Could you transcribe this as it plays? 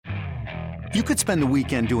You could spend the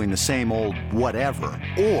weekend doing the same old whatever,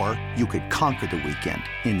 or you could conquer the weekend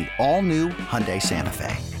in the all-new Hyundai Santa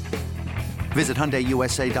Fe. Visit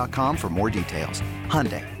HyundaiUSA.com for more details.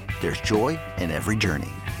 Hyundai, there's joy in every journey.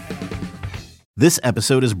 This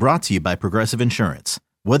episode is brought to you by Progressive Insurance.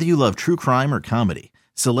 Whether you love true crime or comedy,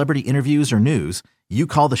 celebrity interviews or news, you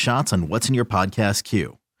call the shots on what's in your podcast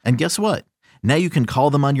queue. And guess what? Now you can call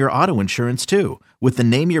them on your auto insurance too with the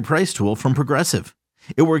Name Your Price tool from Progressive.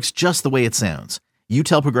 It works just the way it sounds. You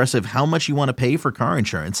tell Progressive how much you want to pay for car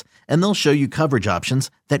insurance, and they'll show you coverage options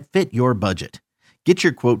that fit your budget. Get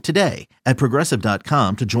your quote today at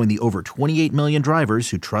Progressive.com to join the over 28 million drivers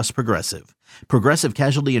who trust Progressive. Progressive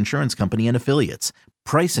Casualty Insurance Company and Affiliates.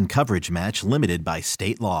 Price and coverage match limited by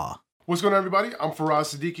state law. What's going on, everybody? I'm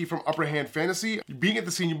Faraz Siddiqui from Upper Hand Fantasy. Being at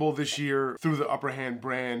the Senior Bowl this year through the Upper Hand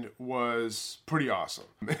brand was pretty awesome.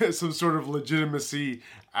 Some sort of legitimacy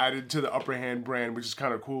added to the Upper Hand brand, which is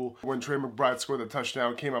kind of cool. When Trey McBride scored the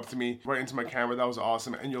touchdown, came up to me right into my camera. That was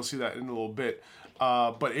awesome, and you'll see that in a little bit.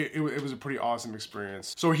 But it was a pretty awesome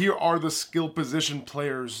experience. So here are the skill position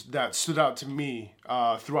players that stood out to me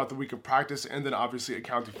throughout the week of practice, and then obviously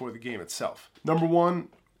accounting for the game itself. Number one,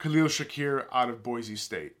 Khalil Shakir out of Boise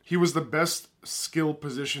State. He was the best skill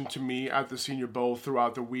position to me at the Senior Bowl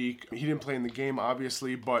throughout the week. He didn't play in the game,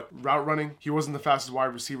 obviously, but route running, he wasn't the fastest wide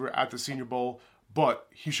receiver at the Senior Bowl, but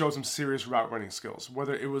he showed some serious route running skills.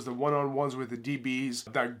 Whether it was the one-on-ones with the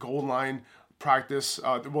DBs, that goal line practice,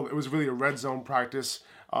 it was really a red zone practice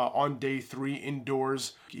on day 3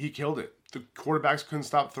 indoors. He killed it. The quarterbacks couldn't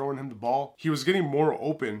stop throwing him the ball. He was getting more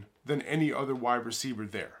open than any other wide receiver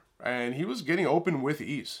there. And he was getting open with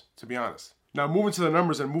ease, to be honest. Now, moving to the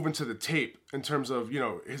numbers and moving to the tape in terms of,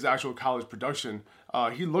 his actual college production,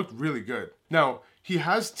 he looked really good. Now, he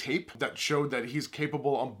has tape that showed that he's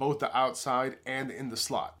capable on both the outside and in the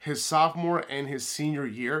slot. His sophomore and his senior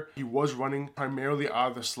year, he was running primarily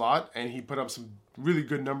out of the slot, and he put up some really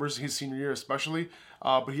good numbers his senior year especially.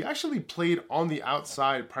 But he actually played on the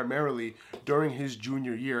outside primarily during his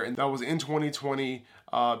junior year, and that was in 2020.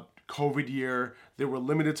 COVID year. They were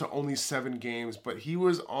limited to only 7 games, but he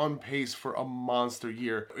was on pace for a monster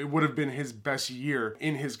year. It would have been his best year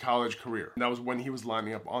in his college career. And that was when he was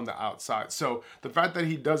lining up on the outside. So the fact that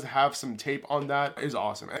he does have some tape on that is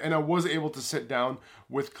awesome. And I was able to sit down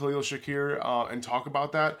with Khalil Shakir and talk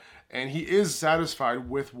about that. And he is satisfied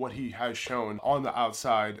with what he has shown on the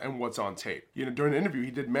outside and what's on tape. During the interview,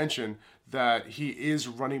 he did mention that he is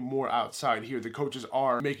running more outside here. The coaches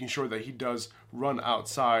are making sure that he does run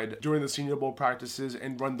outside during the Senior Bowl practices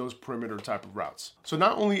and run those perimeter type of routes. So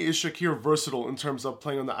not only is Shakir versatile in terms of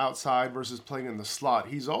playing on the outside versus playing in the slot,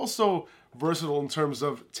 he's also versatile in terms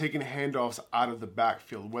of taking handoffs out of the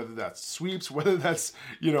backfield, whether that's sweeps, whether that's,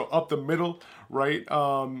 up the middle, right?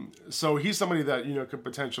 So he's somebody that, could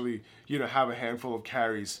potentially, have a handful of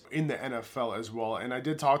carries in the NFL as well. And I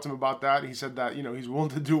did talk to him about that. He said that, he's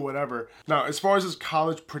willing to do whatever. Now, as far as his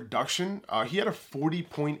college production, he had a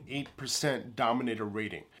 40.8% dominator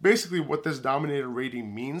rating. Basically, what this dominator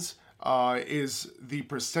rating means is the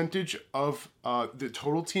percentage of the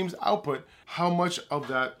total team's output, how much of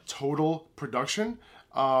that total production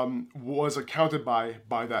was accounted by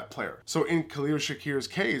that player. So in Khalil Shakir's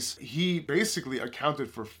case, he basically accounted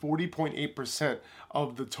for 40.8%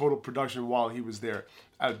 of the total production while he was there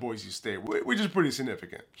at Boise State, which is pretty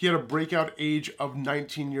significant. He had a breakout age of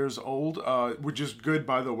 19 years old, which is good,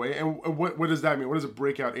 by the way. And what does that mean? What does a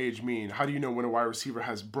breakout age mean? How do you know when a wide receiver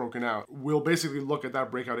has broken out? We'll basically look at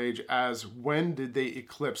that breakout age as when did they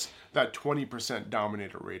eclipse that 20%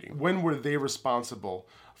 dominator rating? When were they responsible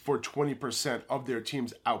for 20% of their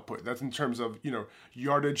team's output? That's in terms of,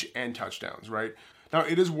 yardage and touchdowns, right? Now,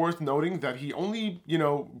 it is worth noting that he only,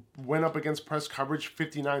 went up against press coverage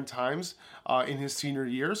 59 times in his senior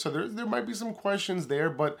year. So there might be some questions there,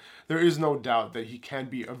 but there is no doubt that he can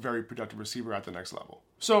be a very productive receiver at the next level.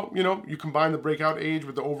 So, you combine the breakout age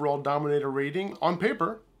with the overall dominator rating. On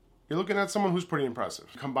paper, you're looking at someone who's pretty impressive.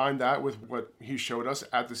 Combine that with what he showed us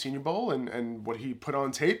at the Senior Bowl and what he put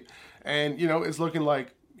on tape. And, it's looking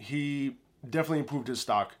like he definitely improved his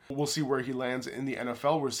stock. We'll see where he lands in the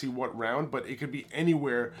NFL. We'll see what round, but it could be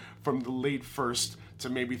anywhere from the late 1st to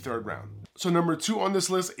maybe 3rd round. So number 2 on this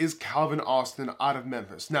list is Calvin Austin out of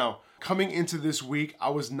Memphis. Now, coming into this week, I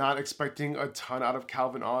was not expecting a ton out of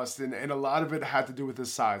Calvin Austin, and a lot of it had to do with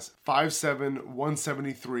his size. 5'7",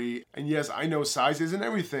 173. And yes, I know size isn't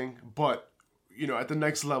everything, but, at the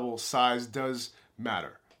next level, size does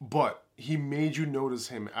matter. But he made you notice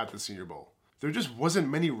him at the Senior Bowl. There just wasn't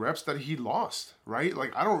many reps that he lost, right?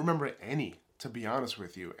 Like, I don't remember any, to be honest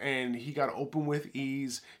with you. And he got open with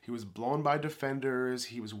ease. He was blown by defenders.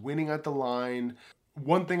 He was winning at the line.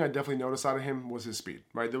 One thing I definitely noticed out of him was his speed,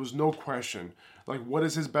 right? There was no question. Like, what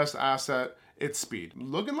is his best asset? It's speed.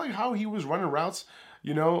 Looking like how he was running routes,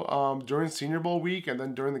 during Senior Bowl week and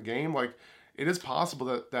then during the game, like, it is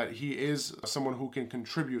possible that he is someone who can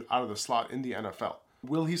contribute out of the slot in the NFL.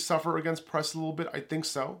 Will he suffer against press a little bit? I think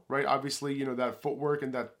so, right? Obviously, that footwork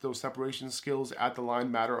and those separation skills at the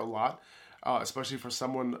line matter a lot, especially for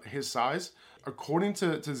someone his size. According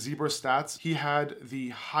to Zebra Stats, he had the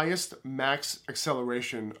highest max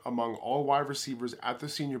acceleration among all wide receivers at the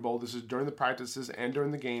Senior Bowl. This is during the practices and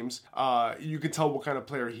during the games. You can tell what kind of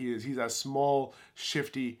player he is. He's a small,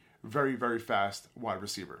 shifty, very, very fast wide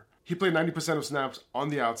receiver. He played 90% of snaps on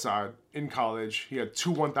the outside in college. He had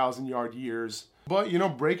 2 1,000-yard years. But,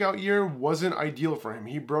 breakout year wasn't ideal for him.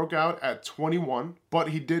 He broke out at 21, but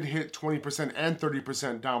he did hit 20% and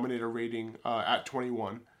 30% dominator rating at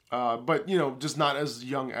 21. But, just not as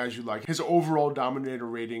young as you like. His overall dominator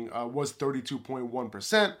rating was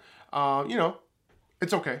 32.1%.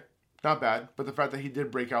 It's okay. Not bad. But the fact that he did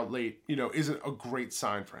break out late, isn't a great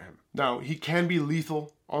sign for him. Now, he can be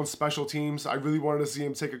lethal on special teams. I really wanted to see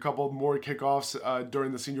him take a couple more kickoffs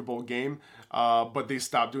during the Senior Bowl game, but they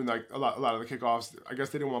stopped doing a lot of the kickoffs. I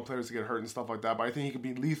guess they didn't want players to get hurt and stuff like that, but I think he could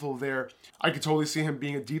be lethal there. I could totally see him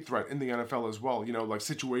being a deep threat in the NFL as well, like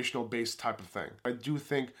situational based type of thing. I do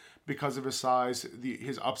think because of his size,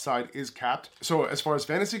 his upside is capped. So as far as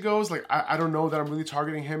fantasy goes, I don't know that I'm really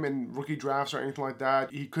targeting him in rookie drafts or anything like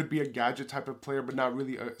that. He could be a gadget type of player, but not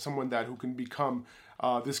really someone who can become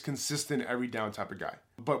this consistent every down type of guy.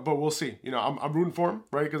 But we'll see. I'm rooting for him,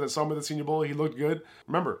 right? Because I saw him at the Senior Bowl. He looked good.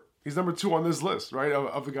 Remember, he's number 2 on this list, right?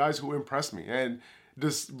 Of the guys who impressed me. And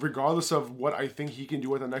just regardless of what I think he can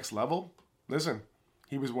do at the next level, listen,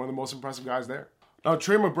 he was one of the most impressive guys there. Now,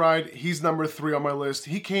 Trey McBride, he's number 3 on my list.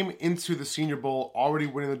 He came into the Senior Bowl already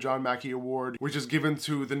winning the John Mackey Award, which is given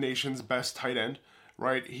to the nation's best tight end,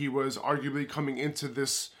 right? He was arguably coming into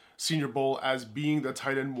this Senior Bowl as being the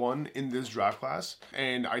tight end 1 in this draft class.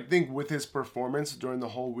 And I think with his performance during the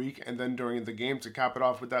whole week and then during the game to cap it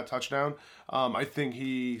off with that touchdown, I think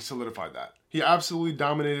he solidified that. He absolutely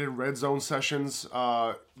dominated red zone sessions,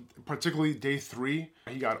 particularly day 3.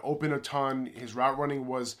 He got open a ton. His route running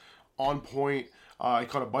was on point. He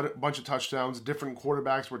caught a bunch of touchdowns. Different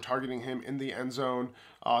quarterbacks were targeting him in the end zone.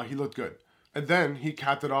 He looked good. And then he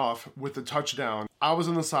capped it off with the touchdown. I was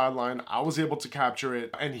on the sideline. I was able to capture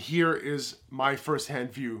it. And here is my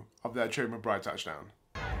firsthand view of that Trey McBride touchdown.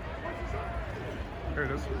 Here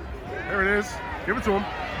it is. There it is. Give it to him.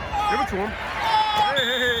 Give it to him.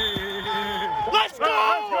 Hey! Let's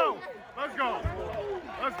go! Let's go!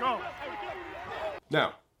 Let's go!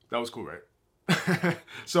 Now, that was cool, right?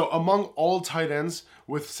 So among all tight ends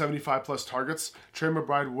with 75 plus targets, Trey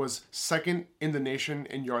McBride was 2nd in the nation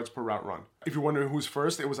in yards per route run. If you're wondering who's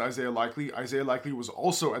first, it was Isaiah Likely. Isaiah Likely was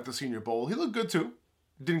also at the Senior Bowl. He looked good too.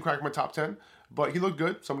 Didn't crack my top 10, but he looked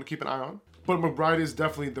good, so I'm going to keep an eye on. But McBride is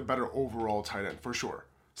definitely the better overall tight end, for sure.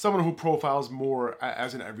 Someone who profiles more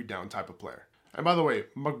as an every down type of player. And by the way,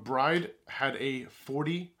 McBride had a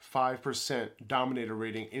 45% dominator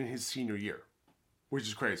rating in his senior year, which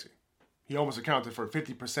is crazy. He almost accounted for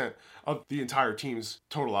 50% of the entire team's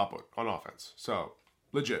total output on offense. So,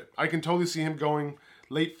 legit. I can totally see him going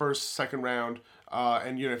late first, second round.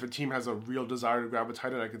 And, if a team has a real desire to grab a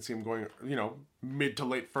tight end, I could see him going, mid to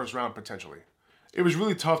late first round potentially. It was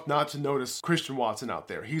really tough not to notice Christian Watson out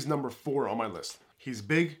there. He's number 4 on my list. He's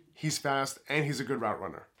big, he's fast, and he's a good route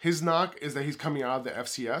runner. His knock is that he's coming out of the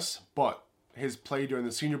FCS, but his play during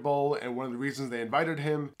the Senior Bowl, and one of the reasons they invited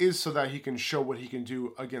him is so that he can show what he can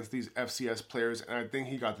do against these FCS players, and I think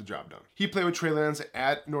he got the job done. He played with Trey Lance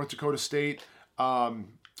at North Dakota State, and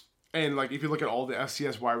if you look at all the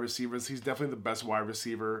FCS wide receivers, he's definitely the best wide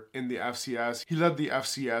receiver in the FCS. He led the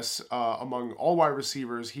FCS among all wide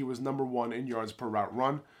receivers. He was number 1 in yards per route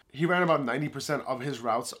run. He ran about 90% of his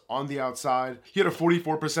routes on the outside. He had a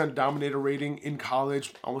 44% dominator rating in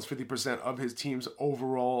college, almost 50% of his team's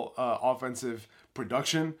overall offensive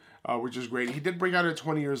production, which is great. He did break out at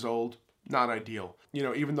 20 years old. Not ideal.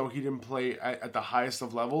 Even though he didn't play at the highest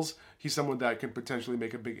of levels, he's someone that can potentially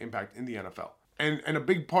make a big impact in the NFL. And a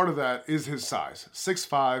big part of that is his size.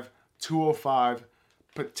 6'5", 205,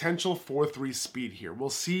 potential 4.3 speed here. We'll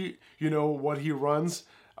see, what he runs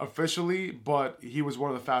officially, but he was one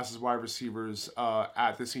of the fastest wide receivers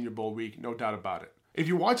at the Senior Bowl week, no doubt about it. If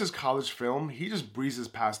you watch his college film, he just breezes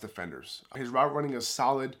past defenders. His route running is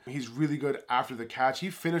solid. He's really good after the catch. He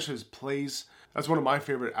finishes plays. That's one of my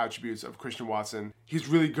favorite attributes of Christian Watson. He's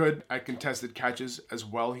really good at contested catches as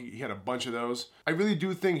well. He had a bunch of those. I really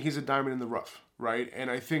do think he's a diamond in the rough, right? And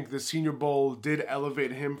I think the Senior Bowl did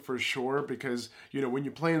elevate him for sure because, when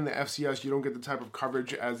you play in the FCS, you don't get the type of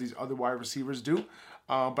coverage as these other wide receivers do.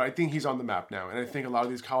 But I think he's on the map now. And I think a lot of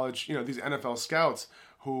these college, these NFL scouts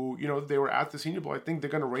who, they were at the Senior Bowl, I think they're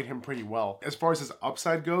going to rate him pretty well. As far as his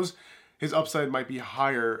upside goes, his upside might be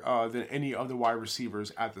higher than any other wide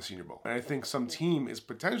receivers at the Senior Bowl. And I think some team is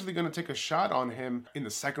potentially going to take a shot on him in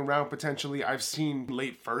the second round, potentially. I've seen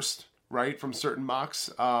late first, right, from certain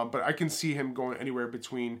mocks. But I can see him going anywhere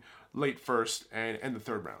between late first and the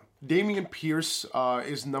third round. Dameon Pierce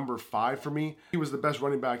is number 5 for me. He was the best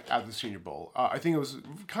running back at the Senior Bowl. I think it was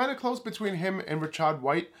kind of close between him and Rashad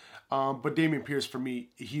White. But Dameon Pierce, for me,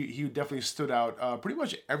 he definitely stood out pretty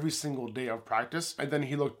much every single day of practice. And then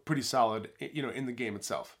he looked pretty solid, in the game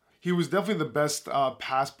itself. He was definitely the best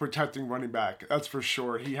pass protecting running back, that's for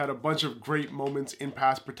sure. He had a bunch of great moments in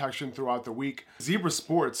pass protection throughout the week. Zebra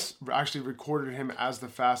Sports actually recorded him as the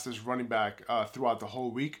fastest running back throughout the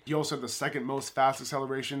whole week. He also had the second most fast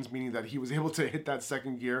accelerations, meaning that he was able to hit that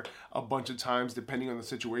second gear a bunch of times depending on the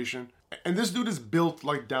situation. And this dude is built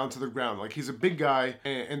like down to the ground. Like he's a big guy,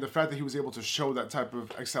 and the fact that he was able to show that type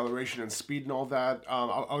of acceleration and speed and all that,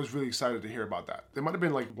 I was really excited to hear about that. There might have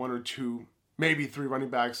been like 1 or 2, maybe 3 running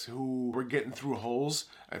backs who were getting through holes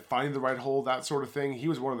and finding the right hole, that sort of thing. He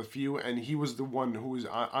was one of the few, and he was the one who was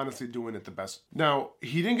honestly doing it the best. Now,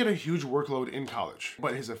 he didn't get a huge workload in college,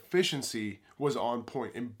 but his efficiency was on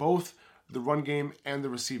point in both the run game and the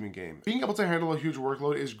receiving game. Being able to handle a huge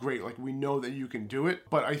workload is great. Like, we know that you can do it,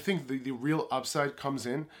 but I think the real upside comes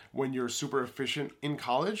in when you're super efficient in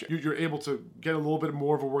college. You're able to get a little bit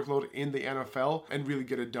more of a workload in the NFL and really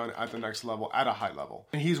get it done at the next level, at a high level.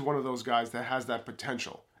 And he's one of those guys that has that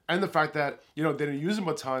potential. And the fact that, they didn't use him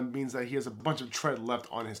a ton means that he has a bunch of tread left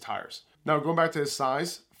on his tires. Now, going back to his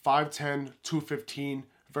size, 5'10", 215,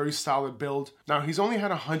 very solid build. Now, he's only had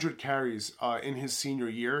 100 carries in his senior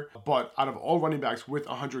year, but out of all running backs with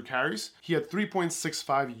 100 carries, he had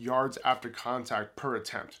 3.65 yards after contact per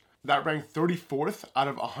attempt. That ranked 34th out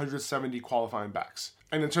of 170 qualifying backs.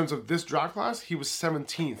 And in terms of this draft class, he was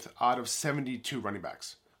 17th out of 72 running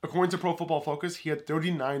backs. According to Pro Football Focus, he had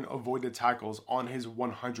 39 avoided tackles on his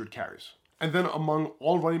 100 carries. And then among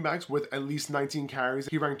all running backs with at least 19 carries,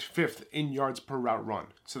 he ranked 5th in yards per route run.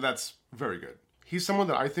 So that's very good. He's someone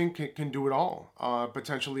that I think can do it all,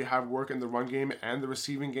 potentially have work in the run game and the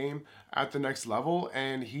receiving game at the next level.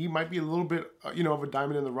 And he might be a little bit, of a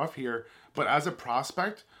diamond in the rough here. But as a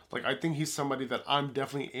prospect, I think he's somebody that I'm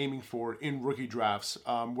definitely aiming for in rookie drafts,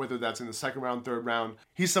 whether that's in the second round, third round.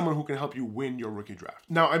 He's someone who can help you win your rookie draft.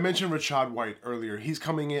 Now, I mentioned Rashad White earlier. He's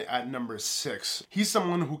coming in at number 6. He's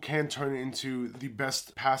someone who can turn into the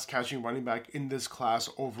best pass-catching running back in this class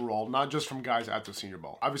overall, not just from guys at the Senior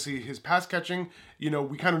Bowl. Obviously, his pass catching,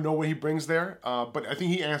 we kind of know what he brings there, but I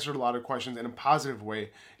think he answered a lot of questions in a positive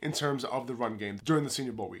way in terms of the run game during the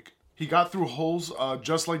Senior Bowl week. He got through holes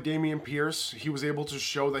just like Dameon Pierce. He was able to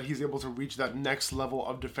show that he's able to reach that next level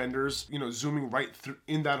of defenders, zooming right through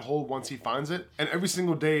in that hole once he finds it. And every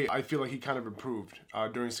single day, I feel like he kind of improved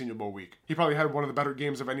during Senior Bowl week. He probably had one of the better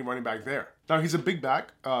games of any running back there. Now, he's a big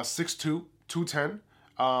back, 6'2", 210.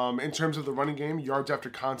 In terms of the running game, yards after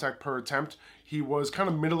contact per attempt, he was kind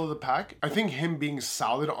of middle of the pack. I think him being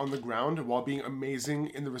solid on the ground while being amazing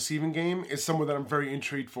in the receiving game is someone that I'm very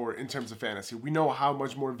intrigued for in terms of fantasy. We know how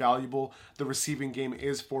much more valuable the receiving game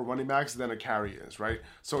is for running backs than a carry is, right?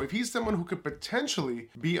 So if he's someone who could potentially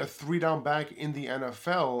be a 3-down back in the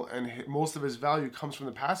NFL and most of his value comes from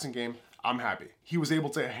the passing game, I'm happy. He was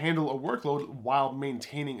able to handle a workload while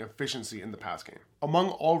maintaining efficiency in the pass game. Among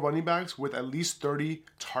all running backs with at least 30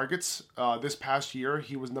 targets this past year,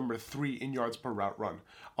 he was number 3 in yards per route run.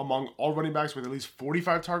 Among all running backs with at least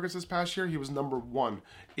 45 targets this past year, he was number 1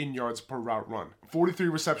 in yards per route run. 43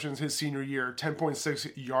 receptions his senior year,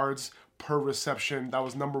 10.6 yards per reception. That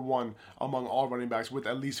was number 1 among all running backs with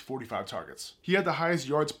at least 45 targets. He had the highest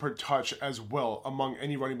yards per touch as well among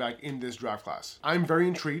any running back in this draft class. I'm very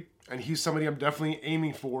intrigued, and he's somebody I'm definitely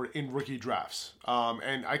aiming for in rookie drafts.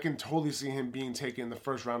 And I can totally see him being taken in the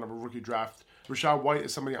first round of a rookie draft. Rashad White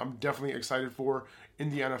is somebody I'm definitely excited for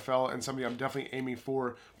in the NFL and somebody I'm definitely aiming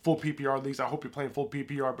for full PPR leagues. I hope you're playing full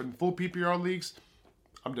PPR, but in full PPR leagues,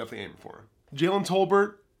 I'm definitely aiming for him. Jalen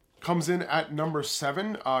Tolbert comes in at number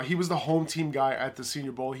 7. He was the home team guy at the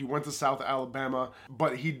Senior Bowl. He went to South Alabama,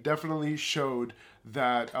 but he definitely showed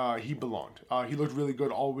that he belonged. He looked really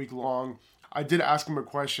good all week long. I did ask him a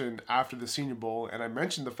question after the Senior Bowl, and I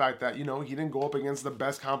mentioned the fact that, he didn't go up against the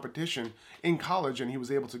best competition in college, and he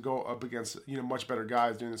was able to go up against, much better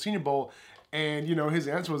guys during the Senior Bowl. And, his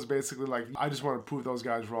answer was basically like, I just want to prove those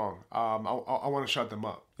guys wrong. I want to shut them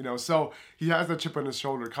up, So he has that chip on his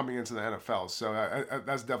shoulder coming into the NFL. So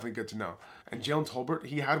that's definitely good to know. And Jalen Tolbert,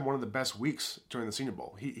 he had one of the best weeks during the Senior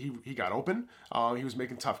Bowl. He got open. He was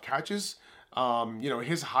making tough catches.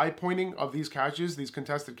 His high pointing of these catches, these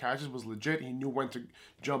contested catches, was legit. He knew when to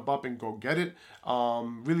jump up and go get it.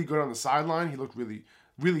 Really good on the sideline. He looked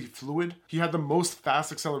really fluid. He had the most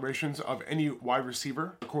fast accelerations of any wide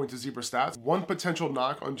receiver, according to Zebra Stats. One potential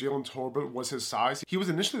knock on Jalen Tolbert was his size. He was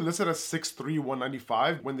initially listed as 6'3",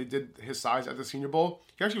 195 when they did his size at the Senior Bowl.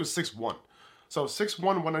 He actually was 6'1". So 6'1",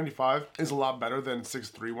 195 is a lot better than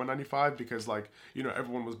 6'3", 195 because,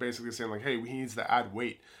 everyone was basically saying, hey, he needs to add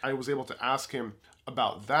weight. I was able to ask him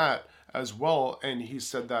about that as well, and he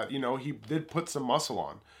said that, he did put some muscle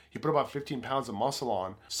on. He put about 15 pounds of muscle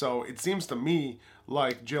on. So it seems to me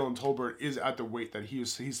like Jalen Tolbert is at the weight that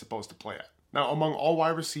he's supposed to play at. Now, among all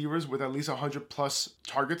wide receivers with at least 100-plus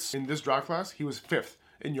targets in this draft class, he was 5th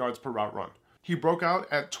in yards per route run. He broke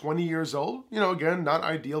out at 20 years old. Again, not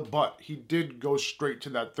ideal, but he did go straight to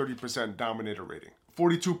that 30% dominator rating.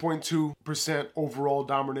 42.2% overall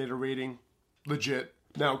dominator rating. Legit.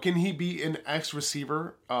 Now, can he be an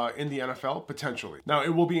X-receiver in the NFL? Potentially. Now, it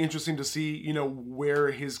will be interesting to see,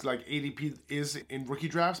 where his ADP is in rookie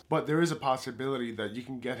drafts, but there is a possibility that you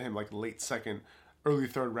can get him late second, early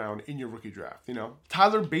third round in your rookie draft,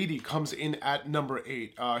 Tyler Beatty comes in at number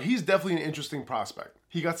 8. He's definitely an interesting prospect.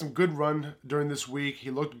 He got some good run during this week.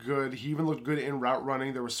 He looked good. He even looked good in route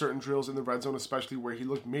running. There were certain drills in the red zone, especially where he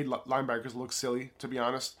made linebackers look silly, to be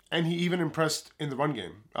honest. And he even impressed in the run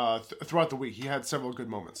game throughout the week. He had several good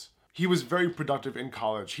moments. He was very productive in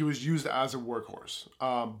college. He was used as a workhorse.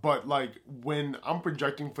 But when I'm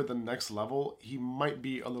projecting for the next level, he might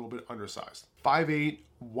be a little bit undersized. 5'8",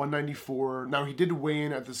 194. Now, he did weigh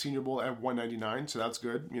in at the Senior Bowl at 199, so that's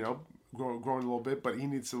good, growing a little bit, but he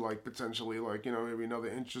needs to potentially maybe another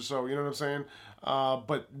inch or so, you know what I'm saying?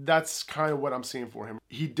 But that's kind of what I'm seeing for him.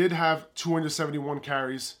 He did have 271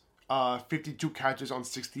 carries, 52 catches on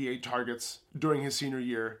 68 targets during his senior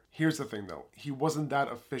year. Here's the thing though, he wasn't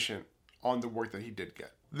that efficient on the work that he did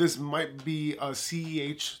get. This might be a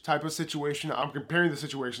CEH type of situation. I'm comparing the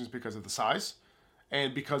situations because of the size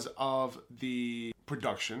and because of the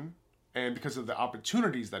production and because of the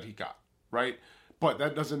opportunities that he got, right? But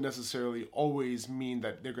that doesn't necessarily always mean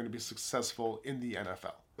that they're going to be successful in the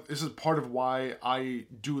NFL. This is part of why I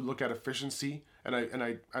do look at efficiency and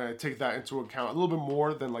I take that into account a little bit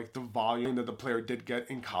more than the volume that the player did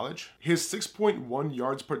get in college. His 6.1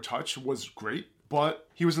 yards per touch was great, but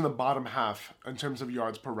he was in the bottom half in terms of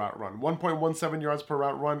yards per route run. 1.17 yards per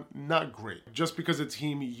route run, not great. Just because a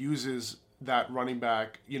team uses that running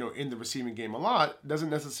back, in the receiving game a lot, doesn't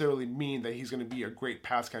necessarily mean that he's going to be a great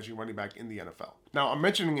pass-catching running back in the NFL. Now, I'm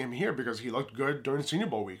mentioning him here because he looked good during Senior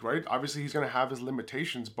Bowl week, right? Obviously, he's going to have his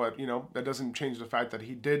limitations, but, that doesn't change the fact that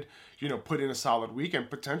he did, put in a solid week and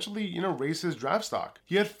potentially, raise his draft stock.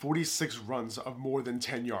 He had 46 runs of more than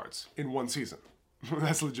 10 yards in one season.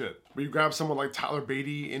 That's legit. But you grab someone like Tyler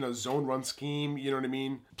Beatty in a zone run scheme, you know what I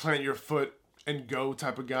mean? Plant your foot and go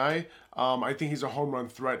type of guy. I think he's a home run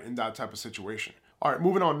threat in that type of situation. All right,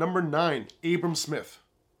 moving on. Number 9, Abram Smith,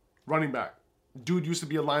 running back. Dude used to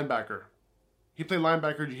be a linebacker. He played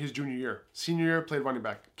linebacker his junior year. Senior year, played running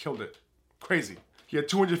back. Killed it. Crazy. He had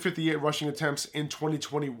 258 rushing attempts in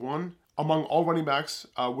 2021. Among all running backs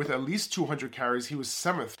with at least 200 carries, he was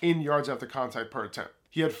 7th in yards after contact per attempt.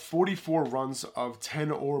 He had 44 runs of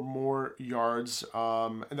 10 or more yards,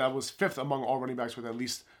 and that was 5th among all running backs with at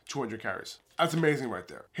least 200 carries. That's amazing right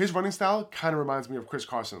there. His running style kind of reminds me of Chris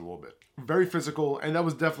Carson a little bit. Very physical, and that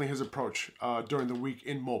was definitely his approach during the week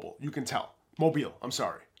in Mobile. You can tell. Mobile, I'm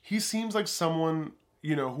sorry. He seems like someone,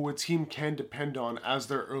 who a team can depend on as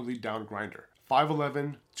their early down grinder.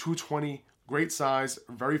 5'11", 220, great size,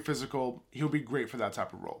 very physical. He'll be great for that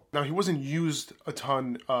type of role. Now, he wasn't used a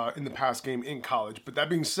ton in the pass game in college, but that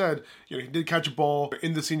being said, he did catch a ball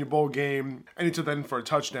in the Senior Bowl game, and he took that in for a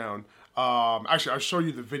touchdown. Actually, I'll show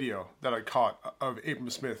you the video that I caught of Abram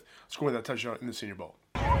Smith scoring that touchdown in the Senior Bowl.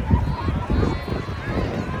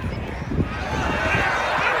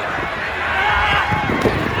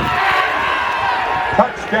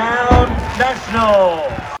 Touchdown, National!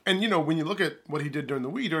 And, when you look at what he did during the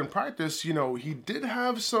week, during practice, he did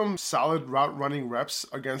have some solid route running reps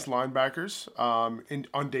against linebackers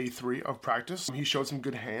on day 3 of practice. He showed some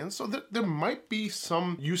good hands. So there might be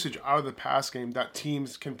some usage out of the pass game that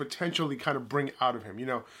teams can potentially kind of bring out of him.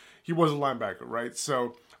 he was a linebacker, right?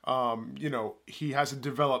 So, he has to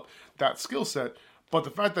develop that skill set. But the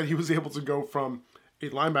fact that he was able to go from a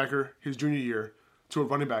linebacker his junior year to a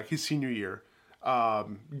running back his senior year,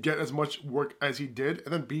 get as much work as he did,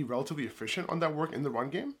 and then be relatively efficient on that work in the run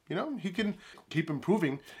game, he can keep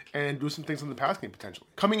improving and do some things in the pass game potentially.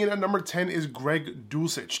 Coming in at number 10 is Greg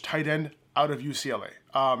Dulcich, tight end out of UCLA.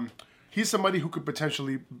 He's somebody who could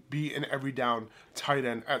potentially be an every down tight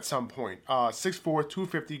end at some point. 6'4",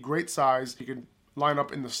 250, great size. He can line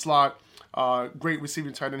up in the slot. Great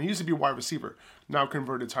receiving tight end. He used to be a wide receiver, now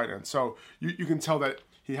converted tight end. So you can tell that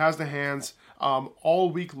he has the hands. All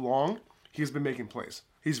week long, he's been making plays.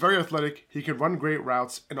 He's very athletic. He can run great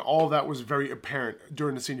routes, and all of that was very apparent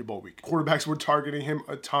during the Senior Bowl week. Quarterbacks were targeting him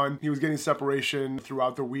a ton. He was getting separation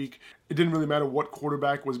throughout the week. It didn't really matter what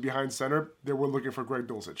quarterback was behind center. They were looking for Greg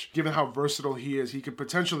Dulcich. Given how versatile he is, he could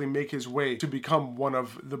potentially make his way to become one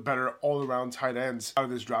of the better all-around tight ends out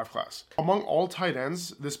of this draft class. Among all tight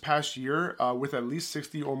ends this past year, with at least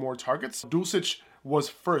 60 or more targets, Dulcich was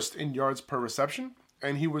first in yards per reception,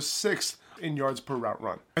 and he was sixth in yards per route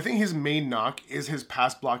run. I think his main knock is his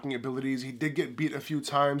pass blocking abilities. He did get beat a few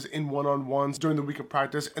times in one-on-ones during the week of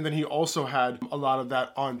practice, and then he also had a lot of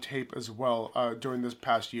that on tape as well during this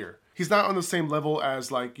past year. He's not on the same level as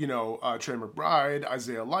Trey McBride,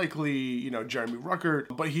 Isaiah Likely, Jeremy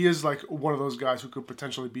Ruckert, but he is like one of those guys who could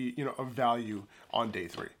potentially be, a value on day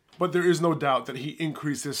 3. But there is no doubt that he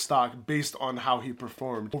increased his stock based on how he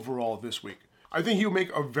performed overall this week. I think he'll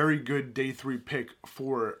make a very good day 3 pick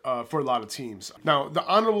for a lot of teams. Now, the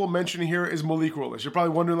honorable mention here is Malik Willis. You're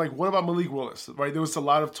probably wondering, what about Malik Willis, right? There was a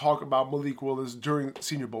lot of talk about Malik Willis during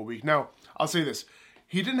Senior Bowl week. Now, I'll say this.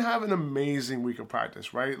 He didn't have an amazing week of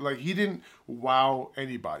practice, right? He didn't wow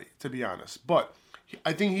anybody, to be honest. But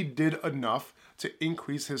I think he did enough to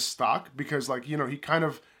increase his stock because,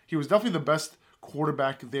 he was definitely the best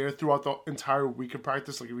quarterback there throughout the entire week of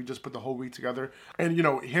practice. If we just put the whole week together, and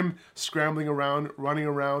him scrambling around, running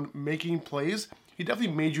around, making plays, he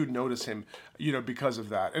definitely made you notice him, because of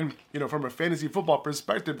that. And from a fantasy football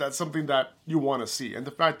perspective, that's something that you want to see. And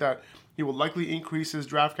the fact that he will likely increase his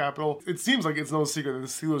draft capital, it seems like it's no secret that the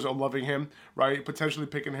Steelers are loving him, right? Potentially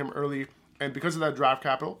picking him early. And because of that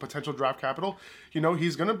potential draft capital,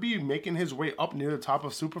 he's going to be making his way up near the top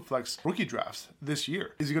of Superflex rookie drafts this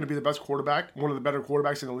year. Is he going to be the best quarterback, one of the better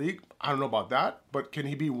quarterbacks in the league? I don't know about that, but can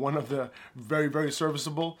he be one of the very, very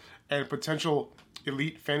serviceable and potential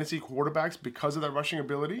elite fantasy quarterbacks because of that rushing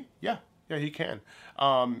ability? Yeah, he can.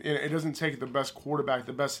 It doesn't take the best quarterback,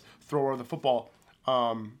 the best thrower of the football,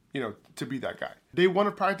 to be that guy. Day 1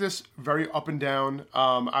 of practice, very up and down.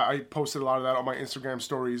 I posted a lot of that on my Instagram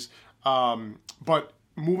stories. But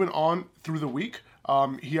moving on through the week,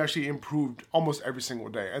 he actually improved almost every single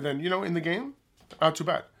day. And then, in the game, not too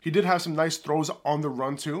bad. He did have some nice throws on the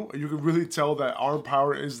run too. You could really tell that arm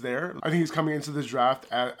power is there. I think he's coming into this draft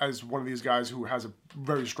as one of these guys who has a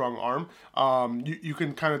very strong arm. You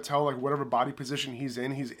can kind of tell whatever body position he's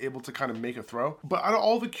in, he's able to kind of make a throw. But out of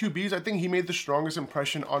all the QBs, I think he made the strongest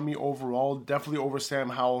impression on me overall. Definitely over Sam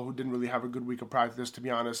Howell, who didn't really have a good week of practice, to be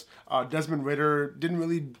honest. Desmond Ridder didn't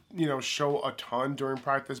really, show a ton during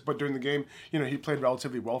practice, but during the game, he played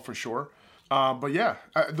relatively well for sure. But yeah,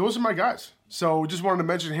 those are my guys. So just wanted to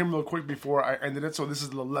mention him real quick before I ended it. So this is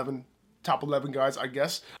the top 11 guys, I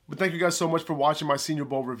guess. But thank you guys so much for watching my Senior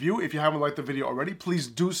Bowl review. If you haven't liked the video already, please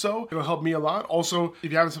do so. It'll help me a lot. Also,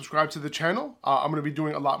 if you haven't subscribed to the channel, I'm going to be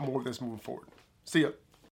doing a lot more of this moving forward. See ya.